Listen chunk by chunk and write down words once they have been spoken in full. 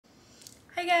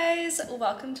Hi guys,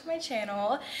 welcome to my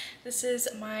channel. This is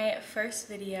my first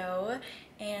video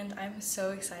and I'm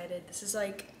so excited. This is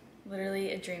like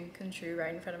literally a dream come true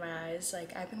right in front of my eyes.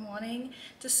 Like I've been wanting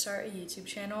to start a YouTube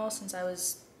channel since I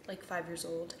was like 5 years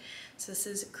old. So this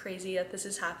is crazy that this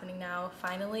is happening now.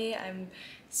 Finally, I'm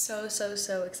so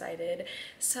excited.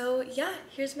 So yeah,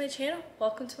 here's my channel.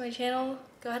 Welcome to my channel.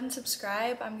 Go ahead and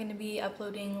subscribe. I'm gonna be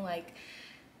uploading like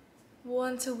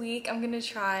once a week. I'm gonna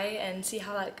try and see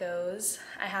how that goes.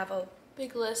 I have a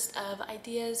big list of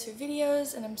ideas for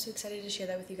videos and I'm so excited to share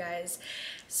that with you guys.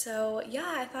 So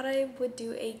yeah, I thought I would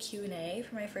do a Q&A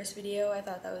for my first video. I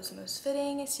thought that was the most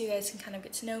fitting so you guys can kind of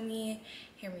get to know me,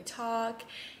 hear me talk.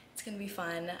 It's gonna be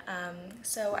fun.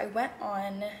 So I went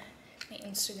on my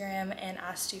Instagram and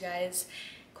asked you guys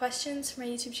questions for my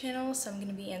YouTube channel, so I'm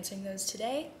gonna be answering those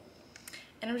today.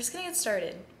 And I'm just gonna get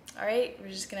started. All right, we're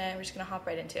just gonna hop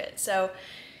right into it. So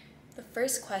the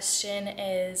first question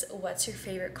is, what's your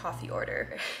favorite coffee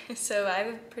order? So I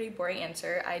have a pretty boring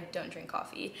answer. I don't drink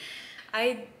coffee.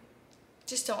 I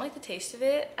just don't like the taste of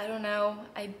it. I don't know,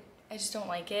 I just don't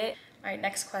like it. All right,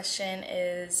 next question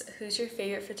is, who's your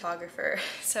favorite photographer?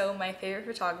 So my favorite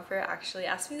photographer actually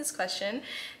asked me this question.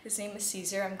 His name is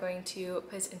Caesar. I'm going to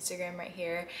put his Instagram right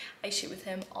here. I shoot with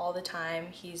him all the time.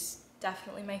 He's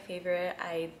definitely my favorite.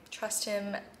 I trust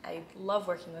him. I love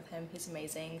working with him. He's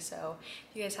amazing. So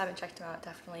if you guys haven't checked him out,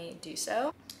 definitely do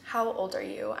so. How old are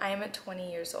you? I am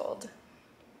 20 years old.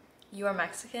 You are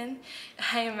Mexican?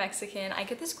 I am Mexican. I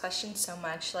get this question so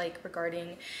much, like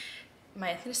regarding my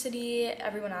ethnicity.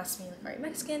 Everyone asks me, like, are you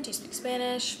Mexican? Do you speak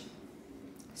Spanish?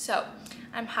 So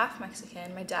I'm half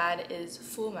Mexican. My dad is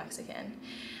full Mexican.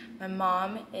 My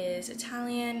mom is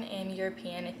Italian and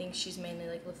European. I think she's mainly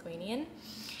like Lithuanian.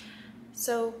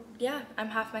 So yeah, I'm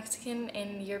half Mexican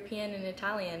and European and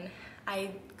Italian.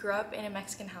 I grew up in a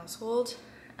Mexican household.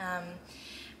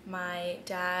 My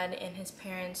dad and his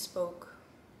parents spoke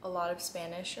a lot of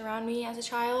Spanish around me as a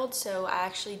child, so I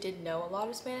actually did know a lot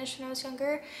of Spanish when I was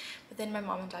younger, but then my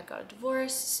mom and dad got a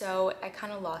divorce, so I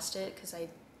kind of lost it because I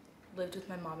lived with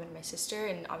my mom and my sister,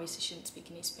 and obviously she didn't speak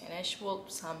any Spanish. Well,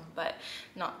 some, but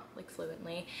not like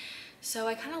fluently. So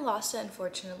I kind of lost it,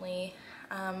 unfortunately.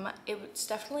 It's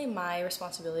definitely my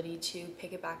responsibility to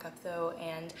pick it back up though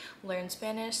and learn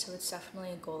Spanish, so it's definitely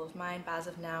a goal of mine, but as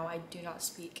of now I do not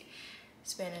speak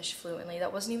Spanish fluently.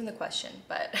 That wasn't even the question,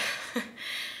 but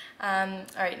all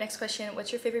right, next question.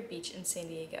 What's your favorite beach in San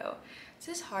Diego?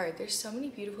 This is hard. There's so many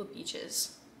beautiful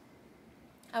beaches.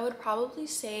 I would probably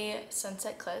say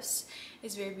Sunset Cliffs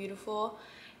is very beautiful,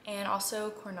 and also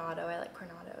Coronado. I like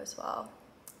Coronado as well.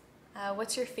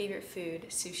 What's your favorite food?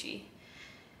 Sushi.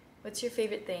 What's your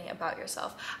favorite thing about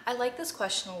yourself? I like this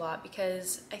question a lot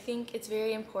because I think it's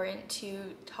very important to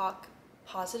talk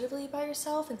positively about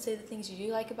yourself and say the things you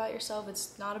do like about yourself.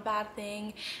 It's not a bad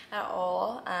thing at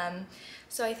all.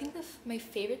 So I think my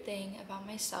favorite thing about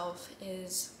myself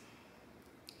is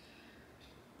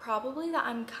probably that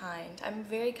I'm kind. I'm a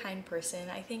very kind person,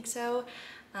 I think so.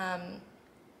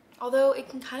 Although it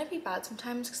can kind of be bad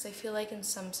sometimes because I feel like in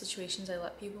some situations I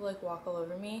let people like walk all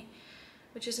over me,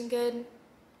 which isn't good.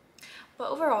 But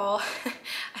overall,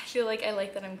 I feel like I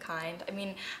like that I'm kind. I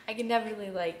mean, I can definitely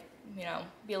like, you know,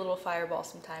 be a little fireball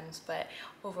sometimes, but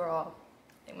overall,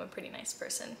 I'm a pretty nice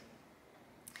person.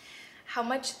 How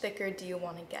much thicker do you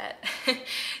want to get?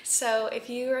 So if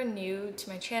you are new to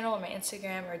my channel or my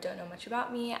Instagram or don't know much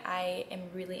about me, I am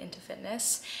really into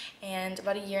fitness. And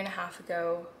about 1.5 years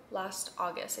ago, last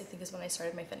August, I think is when I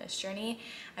started my fitness journey,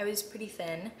 I was pretty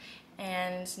thin.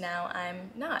 And now I'm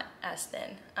not as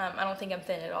thin. I don't think I'm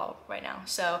thin at all right now.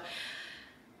 So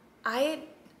I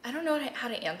don't know how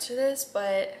to answer this,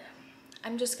 but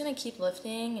I'm just gonna keep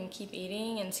lifting and keep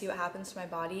eating and see what happens to my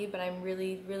body, but I'm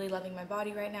really loving my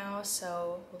body right now,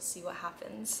 so we'll see what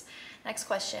happens. Next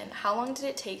question, how long did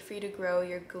it take for you to grow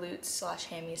your glutes /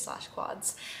 hammies /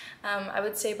 quads? I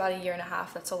would say about 1.5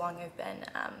 years. That's how long I've been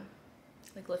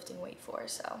like lifting weight for,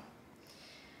 so.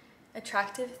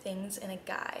 Attractive things in a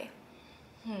guy.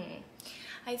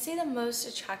 I'd say the most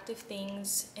attractive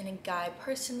things in a guy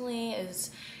personally is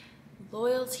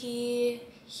loyalty,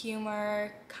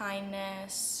 humor,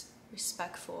 kindness,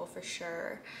 respectful for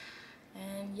sure.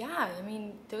 And yeah, I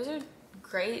mean, those are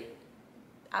great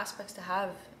aspects to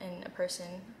have in a person,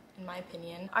 in my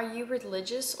opinion. Are you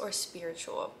religious or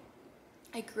spiritual?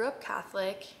 I grew up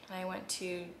Catholic and I went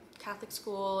to Catholic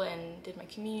school and did my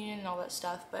communion and all that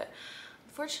stuff, but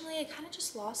unfortunately I kind of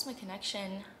just lost my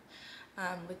connection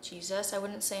with Jesus. I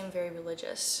wouldn't say I'm very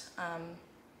religious.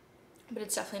 But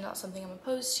it's definitely not something I'm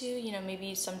opposed to. You know,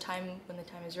 maybe sometime when the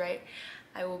time is right,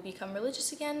 I will become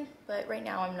religious again, but right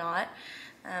now I'm not.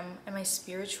 Am I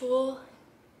spiritual?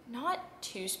 Not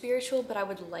too spiritual, but I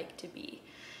would like to be.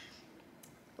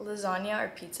 Lasagna or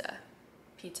pizza?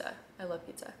 Pizza. I love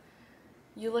pizza.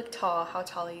 You look tall. How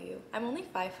tall are you? I'm only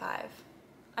 5'5".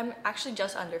 I'm actually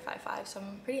just under 5'5", so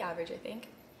I'm pretty average, I think.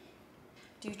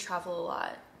 Do you travel a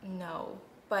lot? No,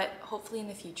 but hopefully in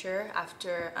the future,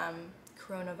 after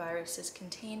coronavirus is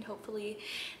contained, hopefully,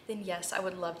 then yes, I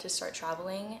would love to start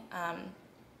traveling.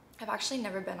 I've actually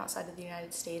never been outside of the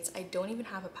United States. I don't even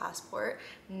have a passport.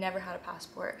 Never had a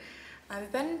passport.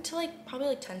 I've been to probably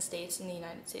like 10 states in the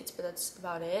United States, but that's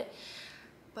about it.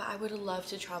 But I would love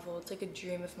to travel. It's like a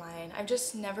dream of mine. I've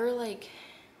just never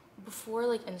before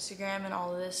Instagram and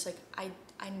all of this, I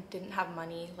didn't have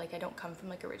money. I don't come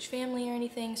from a rich family or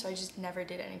anything, so I just never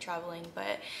did any traveling,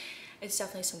 but it's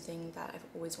definitely something that I've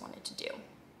always wanted to do.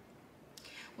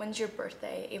 When's your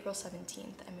birthday? April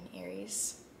 17th. I'm in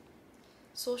Aries.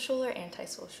 Social or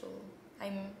antisocial?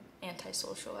 I'm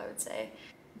antisocial, I would say.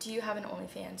 Do you have an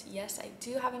OnlyFans? Yes, I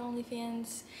do have an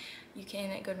OnlyFans. You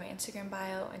can go to my Instagram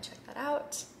bio and check that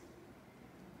out.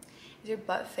 Is your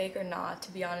butt fake or not?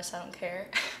 To be honest, I don't care.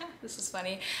 This is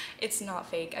funny. It's not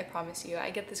fake, I promise you. I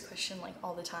get this question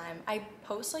all the time. I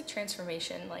post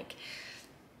transformation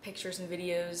pictures and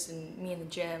videos and me in the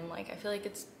gym. I feel like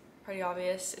it's pretty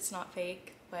obvious it's not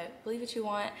fake, but believe what you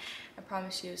want. I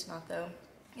promise you it's not though.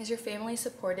 Is your family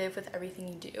supportive with everything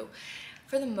you do?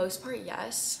 For the most part,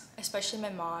 yes. Especially my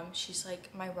mom. She's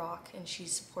my rock and she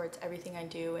supports everything I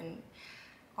do, and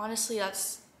honestly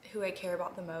that's who I care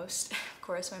about the most. Of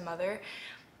course, my mother.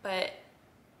 But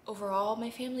overall, my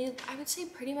family, I would say,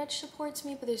 pretty much supports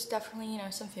me, but there's definitely,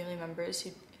 some family members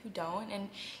who don't, and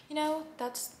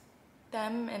that's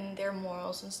them and their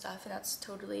morals and stuff, and that's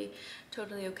totally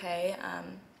okay.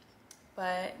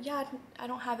 But yeah, I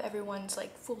don't have everyone's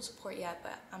full support yet,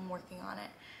 but I'm working on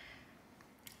it.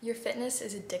 Your fitness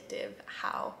is addictive.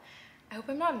 How? I hope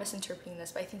I'm not misinterpreting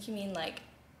this, but I think you mean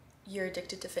you're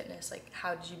addicted to fitness.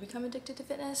 How did you become addicted to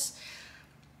fitness?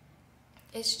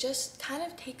 It's just kind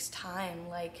of takes time.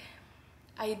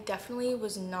 I definitely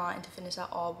was not into fitness at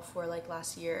all before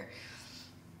last year.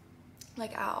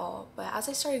 At all. But as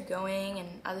I started going and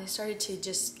as I started to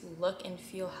just look and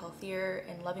feel healthier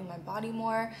and loving my body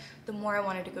more, the more I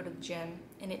wanted to go to the gym,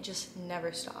 and it just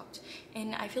never stopped.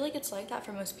 And I feel it's like that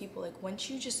for most people. Once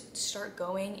you just start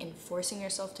going and forcing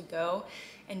yourself to go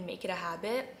and make it a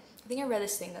habit. I think I read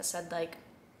this thing that said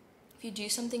if you do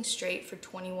something straight for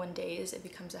 21 days, it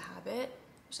becomes a habit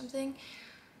or something.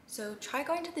 So try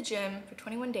going to the gym for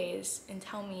 21 days and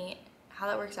tell me how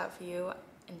that works out for you,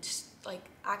 and just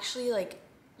actually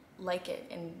like it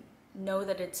and know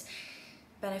that it's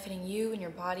benefiting you and your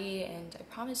body, and I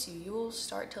promise you, you will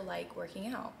start to like working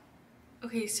out.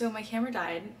 Okay, so my camera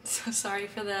died, so sorry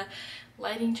for the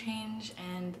lighting change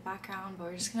and the background, but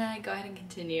we're just gonna go ahead and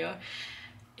continue.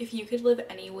 If you could live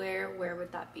anywhere, where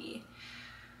would that be?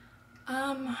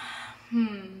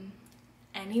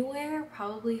 Anywhere?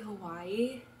 Probably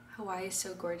Hawaii. Hawaii is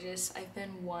so gorgeous. I've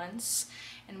been once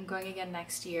and I'm going again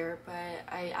next year, but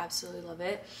I absolutely love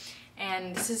it.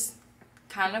 And this is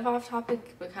kind of off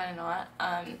topic, but kind of not.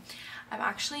 I'm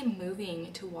actually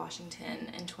moving to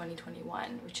Washington in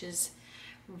 2021, which is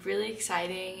really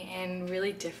exciting and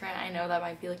really different. I know that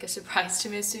might be like a surprise to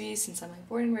most of you since I'm like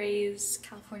born and raised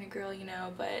California girl, you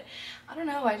know, but I don't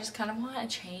know, I just kind of want a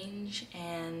change,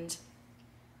 and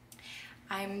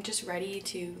I'm just ready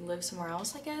to live somewhere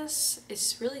else, I guess.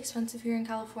 It's really expensive here in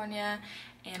California,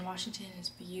 and Washington is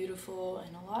beautiful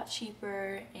and a lot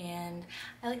cheaper, and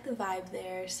I like the vibe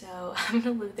there, so I'm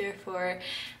gonna live there for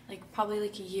like probably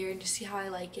like a year and just see how I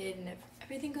like it, and if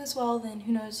everything goes well, then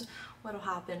who knows what'll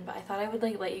happen. But I thought I would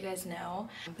like let you guys know.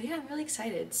 But yeah, I'm really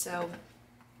excited. So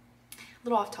a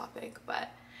little off topic, but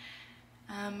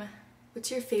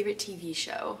what's your favorite TV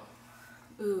show?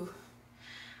 Ooh,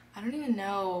 I don't even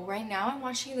know. Right now I'm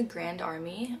watching The Grand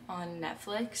Army on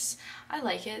Netflix. I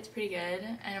like it, it's pretty good.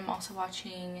 And I'm also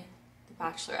watching The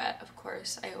Bachelorette, of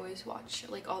course. I always watch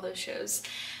like all those shows.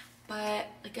 But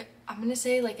like I'm gonna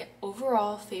say like an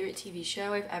overall favorite TV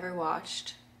show I've ever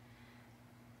watched.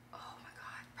 Oh my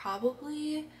god,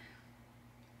 probably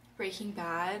Breaking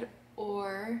Bad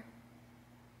or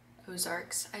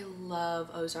Ozarks. I love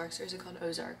Ozarks. Or is it called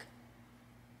Ozark?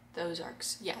 The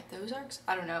Ozarks. Yeah, the Ozarks?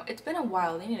 I don't know. It's been a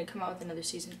while. They need to come out with another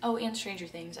season. Oh, and Stranger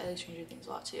Things. I like Stranger Things a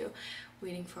lot too.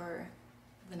 Waiting for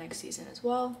the next season as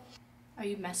well. Are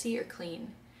you messy or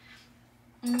clean?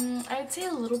 I would say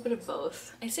a little bit of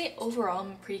both. I'd say overall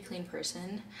I'm a pretty clean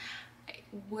person.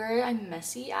 Where I'm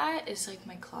messy at is like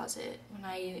my closet. When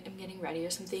I am getting ready or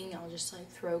something, I'll just like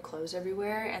throw clothes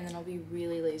everywhere, and then I'll be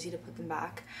really lazy to put them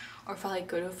back. Or if I like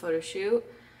go to a photo shoot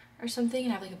or something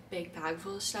and I have like a big bag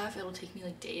full of stuff, it'll take me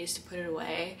like days to put it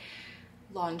away.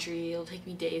 laundry. It'll take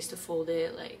me days to fold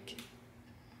it. Like,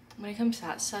 when it comes to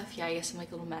that stuff, yeah, I guess I'm like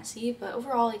a little messy, but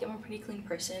overall, like, I'm a pretty clean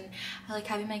person. I like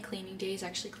having my cleaning days. I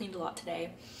actually cleaned a lot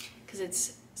today because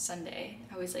it's Sunday.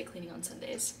 I always like cleaning on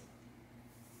Sundays.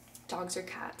 Dogs or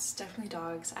cats? Definitely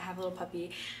dogs. I have a little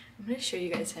puppy. I'm gonna show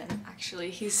you guys him.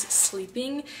 Actually, he's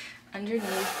sleeping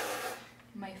underneath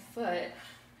my foot.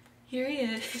 Here he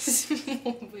is.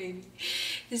 Oh, baby.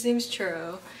 His name's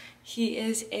Churro. He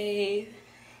is a...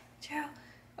 Churro,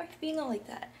 why are you being all like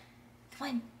that? Come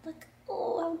on, look.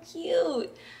 Oh, how cute.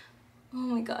 Oh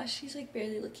my gosh, he's like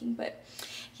barely looking, but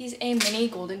he's a mini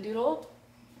golden doodle.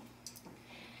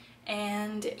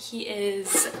 And he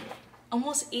is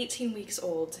almost 18 weeks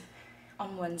old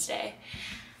on Wednesday.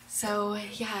 So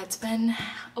yeah, it's been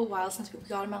a while since we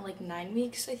got him at like 9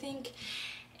 weeks, I think.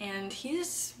 And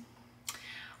he's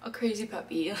a crazy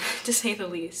puppy, to say the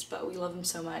least, but we love him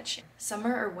so much.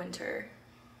 Summer or winter?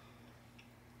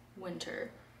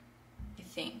 Winter, I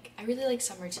think. I really like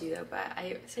summer too though, but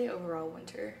I say overall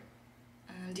winter.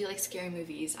 Do you like scary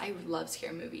movies? I love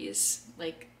scary movies.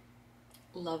 Like,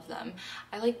 love them.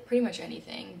 I like pretty much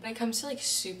anything. When it comes to like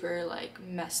super like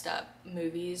messed up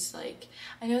movies, like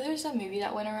I know there's that movie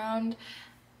that went around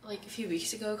like a few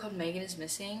weeks ago called Megan is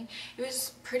Missing. It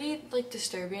was pretty like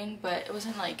disturbing, but it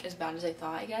wasn't like as bad as I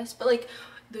thought, I guess. But like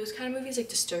those kind of movies, like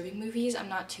disturbing movies, I'm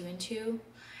not too into.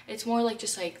 It's more like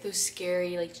just like those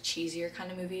scary, like cheesier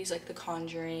kind of movies, like The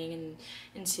Conjuring and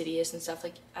Insidious and stuff.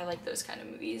 Like, I like those kind of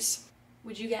movies.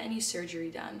 Would you get any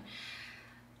surgery done?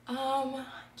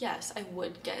 Yes, I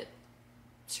would get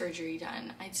surgery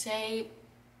done. I'd say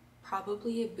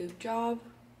probably a boob job.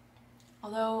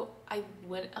 Although I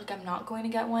would, like, I'm not going to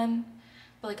get one,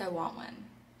 but like I want one.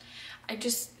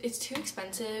 It's too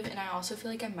expensive, and I also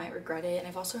feel like I might regret it. And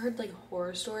I've also heard like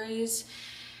horror stories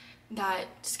that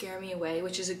scare me away,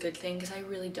 which is a good thing because I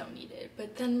really don't need it.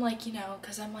 But then, like, you know,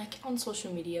 because I'm like on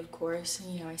social media, of course,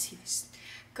 and you know, I see these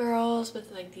girls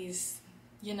with like these,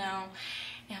 you know,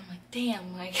 and I'm like,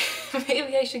 damn, like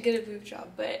maybe I should get a boob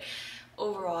job. But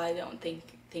overall, I don't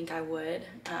think I would.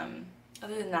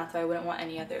 Other than that, though, I wouldn't want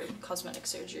any other cosmetic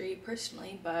surgery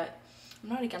personally, but I'm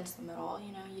not against them at all.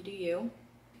 You know, you do you.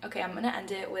 Okay, I'm gonna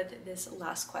end it with this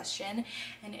last question,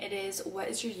 and it is, what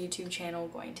is your YouTube channel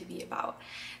going to be about?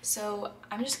 So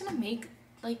I'm just gonna make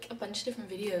like a bunch of different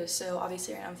videos. So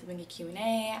obviously right now I'm filming a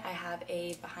Q&A. I have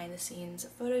a behind the scenes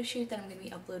photo shoot that I'm gonna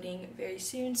be uploading very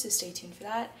soon, so stay tuned for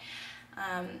that.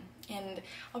 And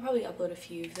I'll probably upload a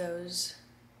few of those.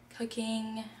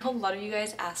 Cooking. A lot of you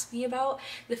guys ask me about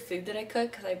the food that I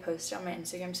cook because I post it on my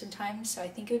Instagram sometimes, so I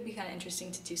think it would be kind of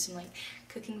interesting to do some like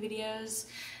cooking videos,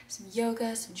 some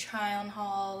yoga, some try on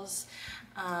hauls,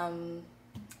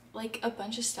 like a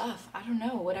bunch of stuff. I don't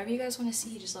know, whatever you guys want to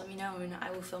see, just let me know and I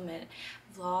will film it.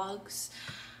 Vlogs,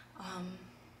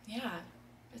 yeah,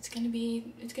 it's gonna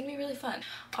be really fun.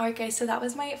 Alright guys, so that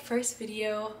was my first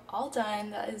video all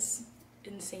done. That is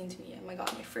insane to me. Oh my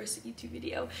god, my first YouTube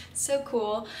video. So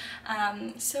cool.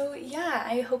 So yeah,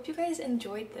 I hope you guys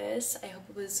enjoyed this. I hope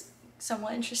it was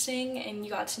somewhat interesting and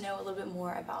you got to know a little bit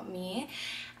more about me.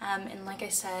 And like I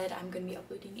said, I'm going to be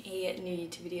uploading a new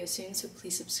YouTube video soon, so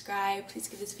please subscribe, please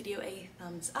give this video a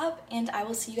thumbs up, and I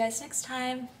will see you guys next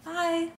time. Bye!